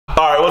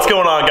What's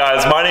going on,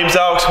 guys? My name is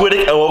Alex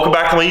Whittick and welcome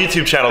back to my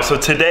YouTube channel. So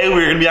today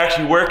we're going to be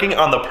actually working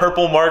on the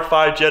purple Mark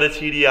V Jetta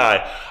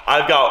TDI.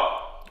 I've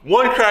got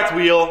one cracked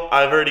wheel,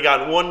 I've already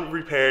gotten one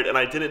repaired, and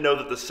I didn't know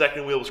that the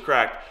second wheel was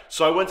cracked.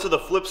 So I went to the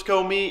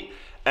Flipsco meet,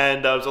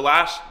 and it was the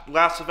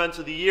last event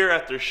of the year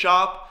at their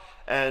shop,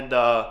 and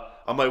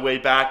on my way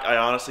back, I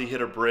honestly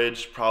hit a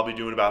bridge, probably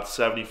doing about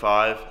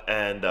 75,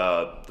 and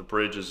the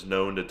bridge is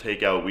known to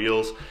take out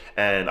wheels,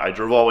 and I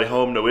drove all the way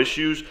home, no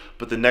issues,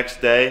 but the next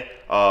day,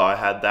 I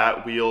had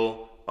that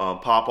wheel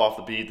pop off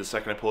the bead the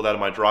second I pulled out of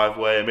my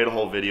driveway. I made a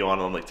whole video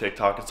on like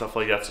TikTok and stuff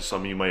like that, so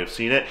some of you might have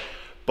seen it,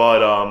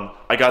 but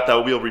I got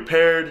that wheel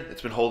repaired,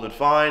 it's been holding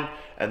fine,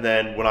 and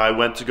then when I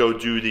went to go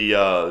do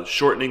the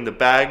shortening the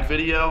bag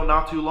video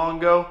not too long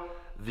ago,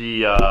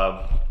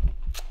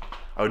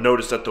 I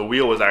noticed that the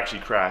wheel was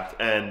actually cracked,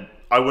 and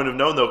I wouldn't have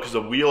known though because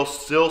the wheel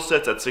still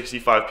sits at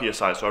 65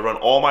 PSI. So I run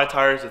all my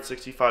tires at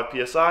 65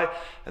 PSI,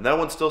 and that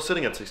one's still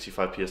sitting at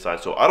 65 PSI.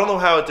 So I don't know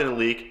how it didn't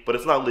leak, but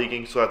it's not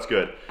leaking, so that's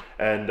good.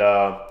 And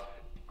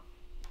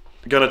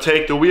gonna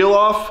take the wheel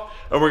off,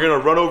 and we're gonna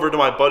run over to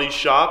my buddy's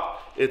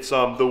shop. It's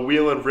the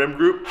Wheel and Rim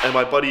Group, and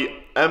my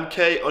buddy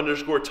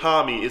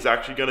MK_Tommy is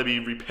actually gonna be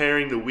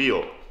repairing the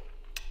wheel.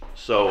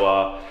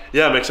 So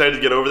yeah, I'm excited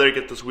to get over there,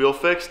 get this wheel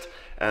fixed.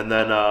 And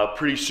then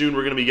pretty soon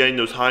we're going to be getting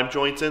those heim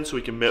joints in so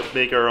we can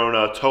make our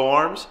own tow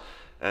arms.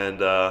 And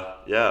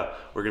yeah,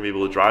 we're going to be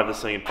able to drive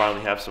this thing and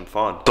finally have some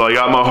fun. So I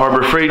got my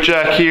Harbor Freight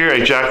jack here.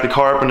 I jacked the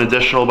car up an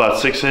additional about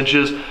 6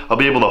 inches. I'll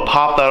be able to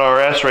pop that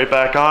RS right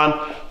back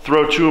on,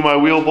 throw 2 of my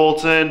wheel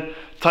bolts in,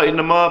 tighten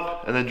them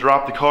up, and then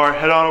drop the car,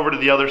 head on over to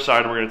the other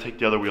side, and we're going to take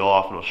the other wheel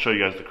off, and I'll show you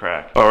guys the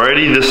crack.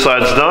 Alrighty, this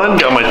side's done.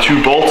 Got my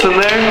 2 bolts in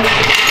there.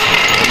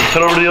 Let's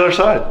head over to the other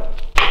side.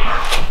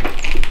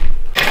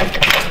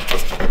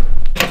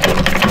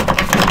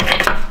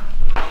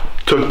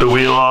 Took the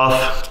wheel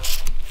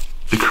off.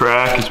 The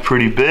crack is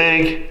pretty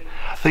big.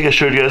 I think I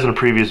showed you guys in a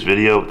previous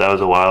video, but that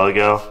was a while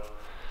ago.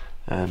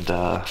 And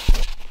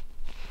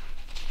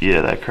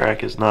yeah, that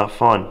crack is not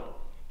fun.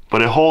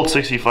 But it holds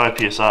 65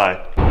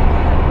 PSI.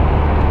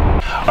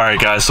 Alright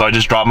guys, so I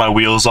just dropped my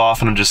wheels off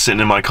and I'm just sitting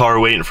in my car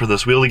waiting for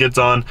this wheel to get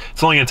done.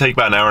 It's only gonna take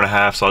about an hour and a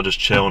half, so I'll just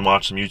chill and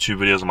watch some YouTube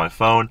videos on my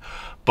phone.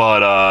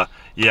 But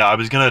yeah, I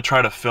was gonna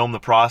try to film the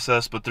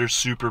process, but they're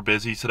super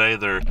busy today.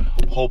 Their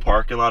whole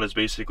parking lot is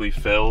basically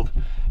filled,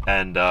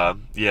 and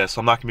yeah, so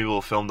I'm not gonna be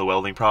able to film the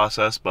welding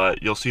process,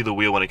 but you'll see the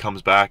wheel when it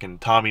comes back, and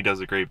Tommy does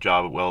a great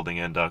job at welding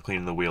and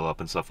cleaning the wheel up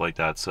and stuff like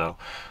that. So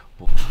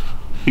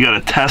we got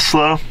a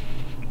Tesla,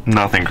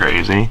 nothing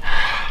crazy,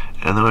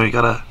 and then we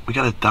got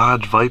a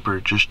Dodge Viper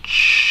just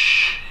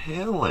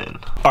chilling.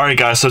 All right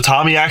guys, so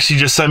Tommy actually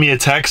just sent me a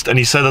text and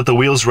he said that the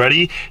wheel's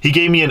ready. He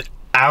gave me an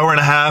hour and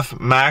a half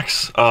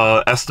max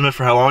estimate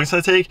for how long it's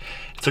gonna take.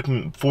 It took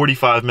him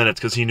 45 minutes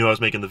because he knew I was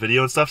making the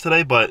video and stuff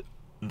today, but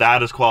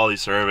that is quality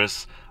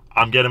service.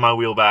 I'm getting my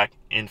wheel back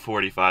in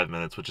 45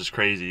 minutes, which is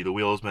crazy. The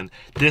wheel has been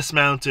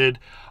dismounted,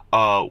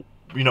 you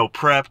know,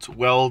 prepped,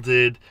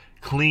 welded,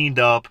 cleaned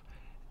up,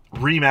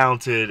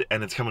 remounted,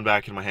 and it's coming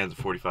back in my hands in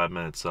 45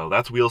 minutes. So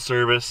that's wheel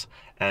service.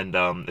 And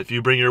if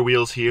you bring your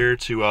wheels here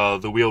to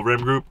the Wheel Rim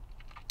Group,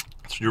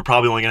 you're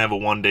probably only gonna have a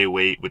 1-day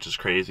wait, which is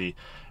crazy.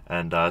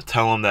 And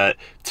tell them that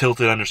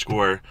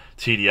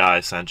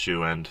Tilted_TDI sent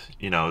you, and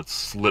you know,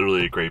 it's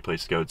literally a great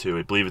place to go to.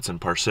 I believe it's in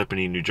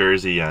Parsippany, New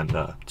Jersey, and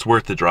it's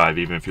worth the drive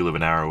even if you live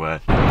an hour away.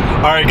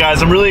 Alright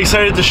guys, I'm really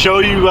excited to show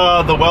you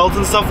the welds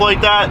and stuff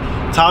like that.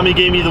 Tommy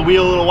gave me the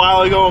wheel a little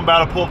while ago. I'm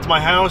about to pull up to my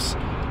house.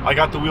 I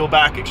got the wheel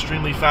back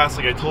extremely fast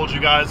like I told you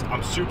guys.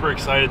 I'm super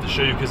excited to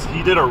show you because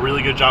he did a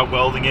really good job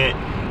welding it,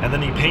 and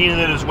then he painted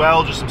it as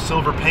well, just some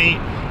silver paint,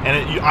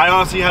 and I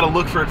honestly had to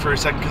look for it for a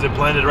second because it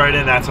blended right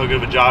in. That's how good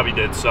of a job he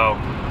did. So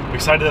I'm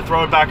excited to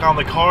throw it back on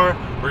the car.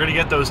 We're gonna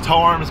get those tow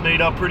arms made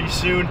up pretty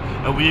soon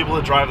and we'll be able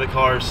to drive the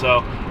car.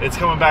 So it's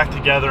coming back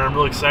together. I'm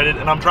really excited,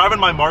 and I'm driving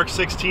my Mark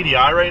VI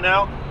TDI right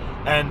now,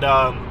 and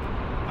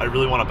I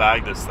really want to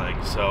bag this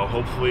thing, so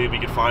hopefully we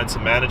can find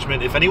some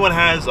management. If anyone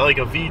has like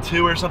a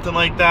V2 or something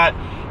like that,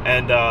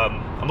 and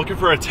I'm looking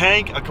for a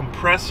tank, a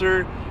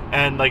compressor,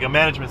 and like a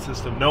management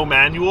system. No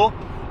manual.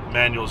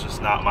 Manual's just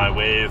not my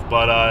wave,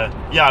 but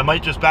yeah, I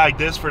might just bag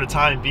this for the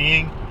time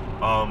being.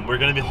 We're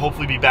gonna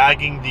hopefully be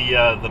bagging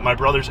my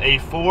brother's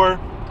A4.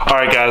 All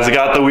right guys, I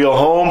got the wheel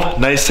home,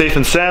 nice, safe,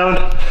 and sound.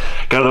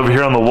 Got it over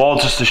here on the wall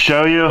just to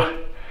show you.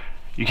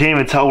 You can't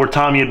even tell where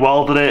Tommy had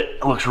welded it.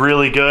 It looks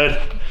really good.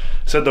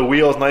 Said the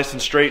wheel is nice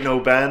and straight, no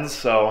bends,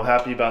 so I'm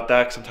happy about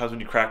that. Sometimes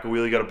when you crack a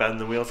wheel, you gotta bend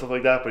the wheel and stuff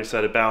like that, but he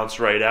said it balanced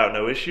right out,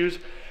 no issues.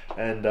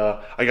 And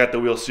I got the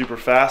wheel super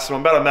fast, so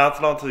I'm about to mount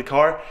it onto the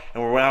car,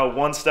 and we're now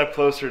 1 step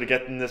closer to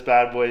getting this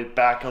bad boy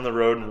back on the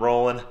road and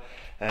rolling,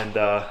 and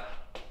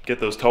get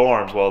those tow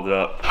arms welded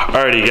up.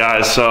 Alrighty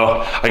guys,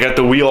 so I got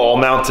the wheel all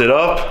mounted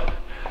up.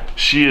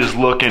 She is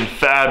looking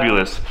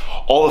fabulous.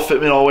 All the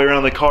fitment all the way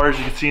around the car, as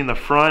you can see in the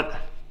front.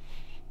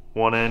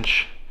 1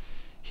 inch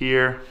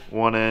here,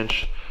 1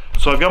 inch.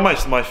 So I've got my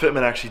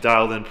fitment actually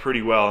dialed in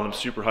pretty well, and I'm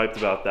super hyped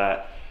about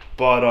that.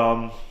 But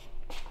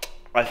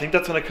I think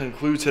that's gonna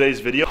conclude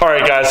today's video. All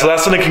right, guys, so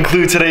that's gonna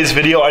conclude today's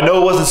video. I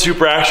know it wasn't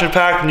super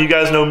action-packed, and you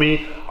guys know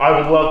me. I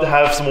would love to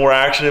have some more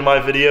action in my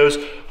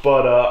videos,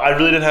 but I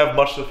really didn't have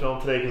much to film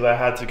today because I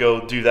had to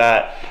go do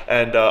that.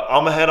 And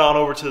I'm gonna head on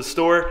over to the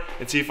store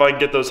and see if I can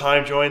get those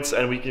Heim joints,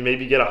 and we can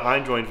maybe get a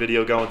Heim joint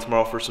video going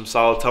tomorrow for some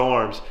solid tow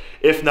arms.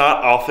 If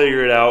not, I'll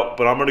figure it out,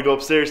 but I'm gonna go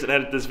upstairs and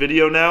edit this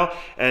video now.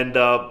 And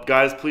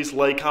guys, please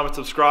like, comment,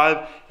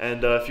 subscribe,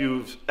 and if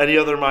you've any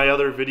other my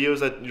other videos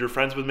that your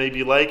friends would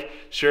maybe like,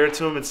 share it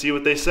to them and see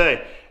what they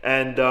say.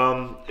 And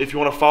if you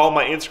want to follow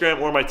my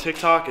Instagram or my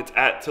TikTok, it's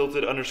at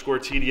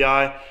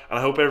tilted_TDI. And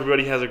I hope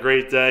everybody has a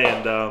great day,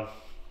 and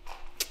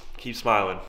keep smiling.